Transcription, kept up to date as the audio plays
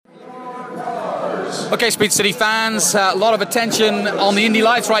Okay, Speed City fans, a lot of attention on the Indy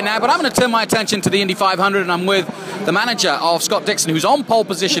lights right now, but I'm going to turn my attention to the Indy 500, and I'm with the manager of Scott Dixon, who's on pole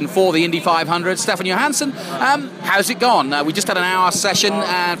position for the Indy 500, Stefan Johansson. How's it gone? We just had an hour session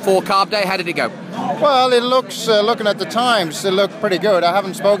for Carb Day. How did it go? Well, it looks, looking at the times, it looked pretty good. I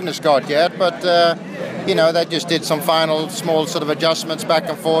haven't spoken to Scott yet, but, you know, they just did some final small sort of adjustments back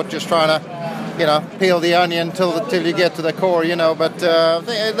and forth, just trying to, you know, peel the onion till you get to the core, you know, but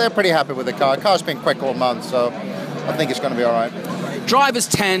they're pretty happy with the car. The car's been quick all month, so I think it's going to be all right. Drivers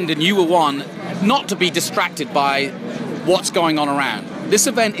tend, and you were one, not to be distracted by what's going on around. This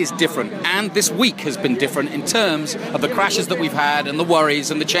event is different, and this week has been different in terms of the crashes that we've had and the worries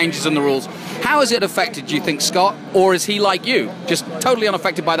and the changes in the rules. How has it affected, do you think, Scott, or is he like you, just totally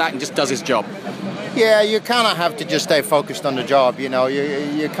unaffected by that and just does his job? Yeah, you kind of have to just stay focused on the job, you know.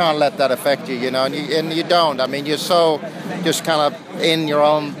 You can't let that affect you, you know, and you don't. I mean, you're so just kind of in your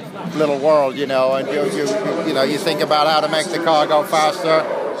own little world, you know, and you think about how to make the car go faster,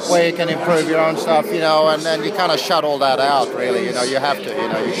 where you can improve your own stuff, you know, and then you kind of shut all that out, really, you know. You have to, you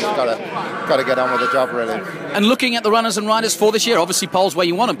know, you just got to get on with the job, really. And looking at the runners and riders for this year, obviously pole's where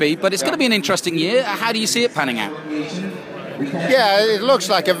you want to be, but it's going to be an interesting year. How do you see it panning out? Yeah, it looks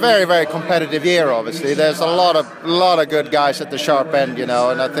like a very, very competitive year, obviously. There's a lot of good guys at the sharp end, you know,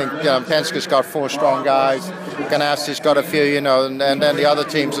 and I think, you know, Penske's got 4 strong guys, Ganassi's got a few, you know, and then the other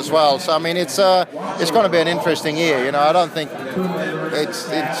teams as well. So, I mean, it's going to be an interesting year, you know. I don't think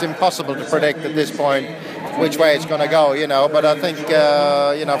it's impossible to predict at this point which way it's going to go, you know, but I think,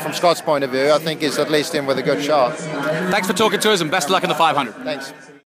 you know, from Scott's point of view, I think he's at least in with a good shot. Thanks for talking to us, and best of luck in the 500. Thanks.